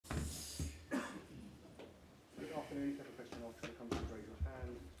afternoon. If you have a question after the comes, raise your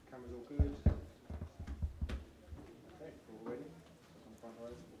hand. Camera's all good. Okay, we're all ready. On front row,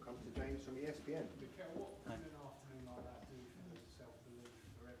 we'll come to James from ESPN. Mikel, what can an afternoon like that do for the self-belief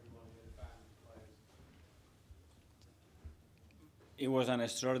for everybody, the fans, the players? It was an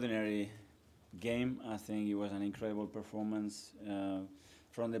extraordinary game. I think it was an incredible performance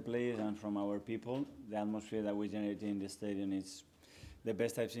from the players and from our people. The atmosphere that we generated in the stadium is the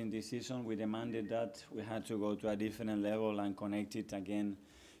best I've seen this season. We demanded that. We had to go to a different level and connect it again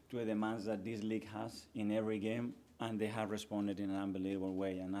to the demands that this league has in every game, and they have responded in an unbelievable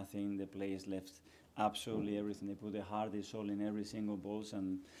way. And I think the players left absolutely everything. They put their heart, their soul in every single ball,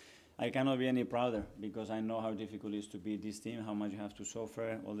 and I cannot be any prouder because I know how difficult it is to beat this team, how much you have to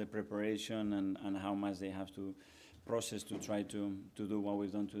suffer, all the preparation, and how much they have to process to try to do what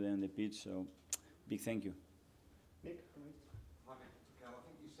we've done today on the pitch. So, big thank you. Nick, come in. Hi, Mikel. I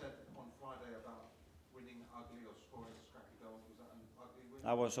think you said on Friday about winning ugly or scoring scrappy goals. Was that an ugly win?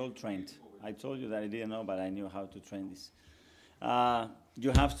 I was all trained. I told you that I didn't know, but I knew how to train this.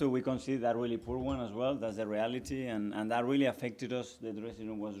 You have to. We conceded that really poor one as well. That's the reality, and that really affected us. The dressing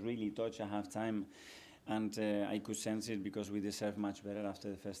room was really touched at halftime, and I could sense it because we deserved much better after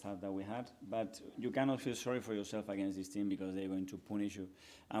the first half that we had. But you cannot feel sorry for yourself against this team because they're going to punish you.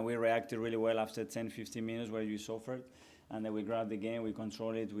 And we reacted really well after 10, 15 minutes where you suffered, and then we grabbed the game, we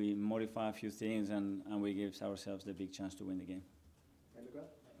controlled it, we modified a few things, and we gave ourselves the big chance to win the game. Mikel,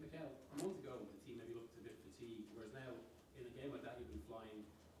 a month ago the team maybe looked a bit fatigued, whereas now in a game like that you've been flying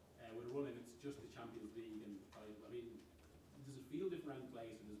with a run in. It's just the Champions League, and I mean, does it feel different around the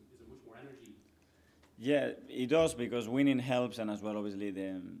place, and is there much more energy? Yeah, it does, because winning helps, and as well, obviously,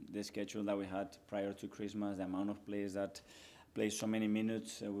 the schedule that we had prior to Christmas, the amount of players that played so many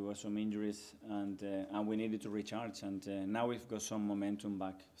minutes, we were some injuries, and we needed to recharge. And now we've got some momentum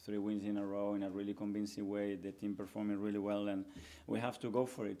back, 3 wins in a row in a really convincing way. The team performing really well, and we have to go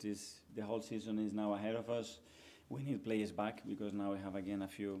for it. The whole season is now ahead of us. We need players back because now we have again a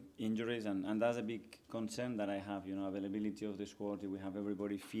few injuries, and that's a big concern that I have. You know, availability of the squad. If we have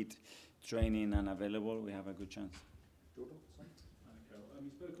everybody fit, training, and available, we have a good chance. Jordan, You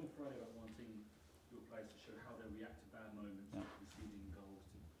spoke on Friday about wanting your players to show how they react to bad moments, Yeah. conceding goals,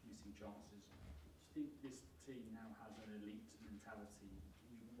 to missing chances. Do you think this team now has an elite mentality,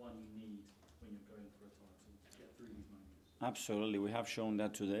 one you need when you're going for a title to get through these moments? Absolutely, we have shown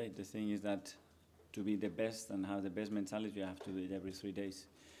that today. The thing is that to be the best and have the best mentality, you have to do it every 3 days.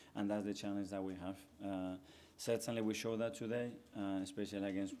 And that's the challenge that we have. Certainly we showed that today, especially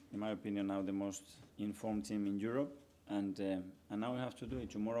against, in my opinion, now the most informed team in Europe. And now we have to do it.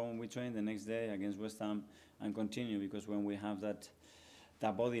 Tomorrow when we train, the next day against West Ham, and continue, because when we have that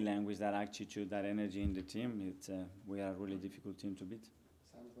body language, that attitude, that energy in the team, we are a really difficult team to beat.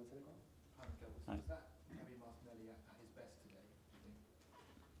 Sam's on Telecom. Hi, Mikel. Hi. Was that Javi Martinelli at his best today, do you think?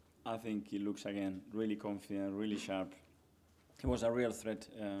 I think he looks, again, really confident, really sharp. He was a real threat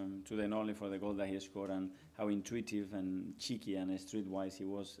today, not only for the goal that he scored and how intuitive and cheeky and streetwise he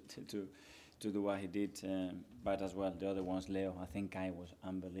was to do what he did, but as well the other ones, Leo. I think Kai was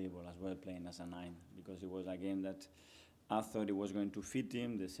unbelievable as well, playing as a 9, because it was a game that I thought it was going to fit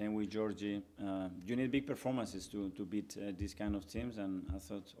him. The same with Georgie. You need big performances to beat these kind of teams, and I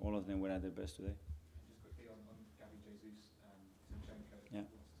thought all of them were at their best today. Just quickly on Gabi Jesus and Zinchenko, Yeah.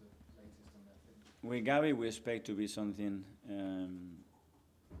 what's the latest on that thing? With Gabi, we expect to be something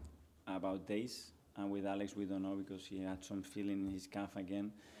about days, and with Alex, we don't know, because he had some feeling in his calf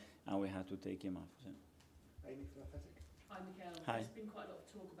again, and we had to take him off. So. Amy from Athletic. Hi, Mikel. Hi. There's been quite a lot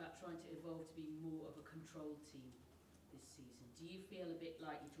of talk about trying to evolve to be more of a controlled team this season. Do you feel a bit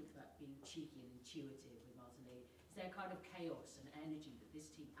like you talked about being cheeky and intuitive with Martinelli? Is there a kind of chaos and energy that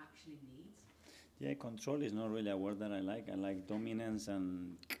this team actually needs? Yeah, control is not really a word that I like. I like dominance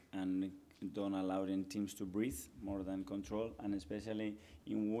and don't allow any teams to breathe more than control, and especially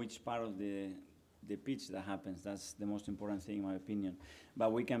in which part of the pitch that happens. That's the most important thing, in my opinion.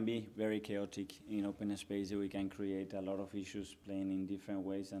 But we can be very chaotic in open spaces. We can create a lot of issues playing in different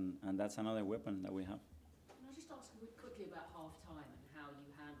ways, and that's another weapon that we have. Can I just ask quickly about half-time and how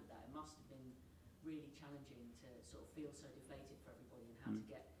you handled that? It must have been really challenging to sort of feel so deflated for everybody, and how to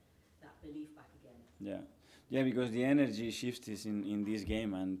get that belief back again. Yeah, because the energy shifts in this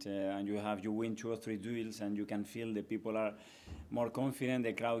game, and you win 2 or 3 duels, and you can feel the people are more confident.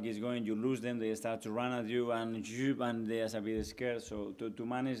 The crowd gets going. You lose them, they start to run at you, and they are a bit scared. So to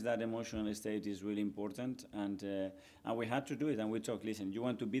manage that emotional state is really important, and we had to do it. And we talk, listen, you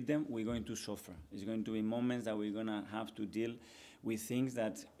want to beat them, we're going to suffer. It's going to be moments that we're gonna have to deal with things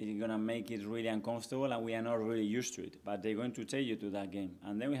that are going to make it really uncomfortable, and we are not really used to it. But they're going to take you to that game,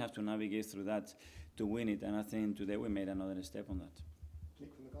 and then we have to navigate through that to win it. And I think today we made another step on that.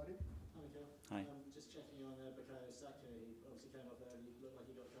 Nick from The Guardian. Hi, Mikel. Hi. Just checking on Bukayo Saka. He obviously came up early. Looked like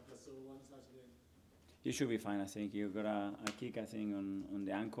he got a couple of sore ones. How's he doing? He should be fine, I think. He got a kick, I think, on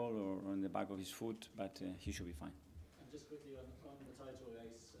the ankle or on the back of his foot, but he should be fine. And just quickly on the title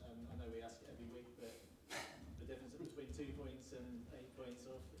race, I know we ask every week, but the difference between 2 points and 8 points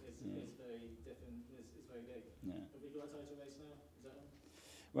off is very different. Is very big. Yeah. Have we got a title race now? Is that on?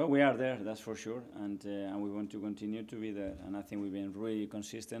 Well, we are there, that's for sure, and we want to continue to be there. And I think we've been really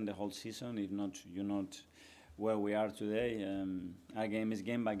consistent the whole season. If not, you're not where we are today. Our game is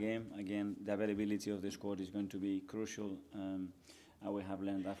game by game. Again, the availability of the squad is going to be crucial, and we have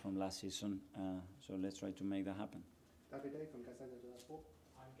learned that from last season. So let's try to make that happen. David Day from Gazzetta dello Sport.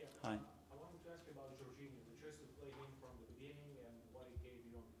 Hi. I wanted to ask you about Jorginho, the choice to play him from the beginning and what it gave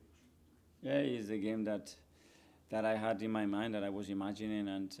you on the pitch. Yeah, it's the game that I had in my mind, that I was imagining,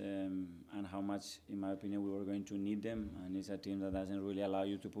 and how much, in my opinion, we were going to need them. And it's a team that doesn't really allow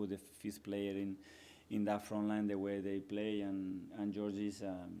you to put the fifth player in that front line the way they play. And George is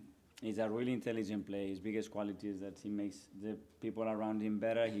a really intelligent player. His biggest quality is that he makes the people around him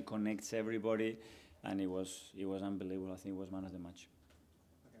better. He connects everybody, and it was unbelievable. I think it was man of the match.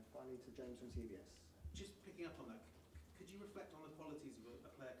 Okay, finally to James from CBS. Just picking up on that, could you reflect on the qualities of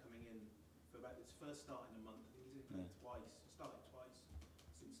a player coming in for about its first start in a month? I think he's played started twice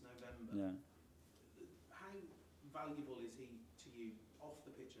since November. Yeah. How valuable is he to you off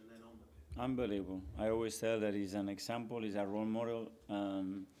the pitch and then on the pitch? Unbelievable. I always tell that he's an example, he's a role model.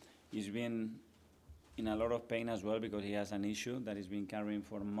 He's been in a lot of pain as well because he has an issue that he's been carrying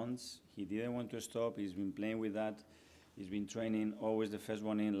for months. He didn't want to stop. He's been playing with that. He's been training, always the first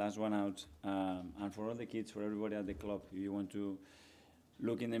one in, last one out. And for all the kids, for everybody at the club, if you want to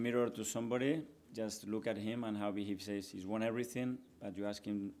look in the mirror to somebody, just look at him and how he says he's won everything, but you ask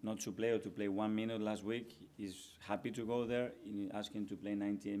him not to play or to play 1 minute last week, he's happy to go there. You ask him to play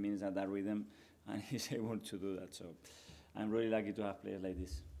 98 minutes at that rhythm, and he's able to do that. So I'm really lucky to have players like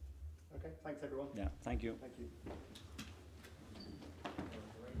this. Okay, thanks everyone. Yeah, thank you. Thank you.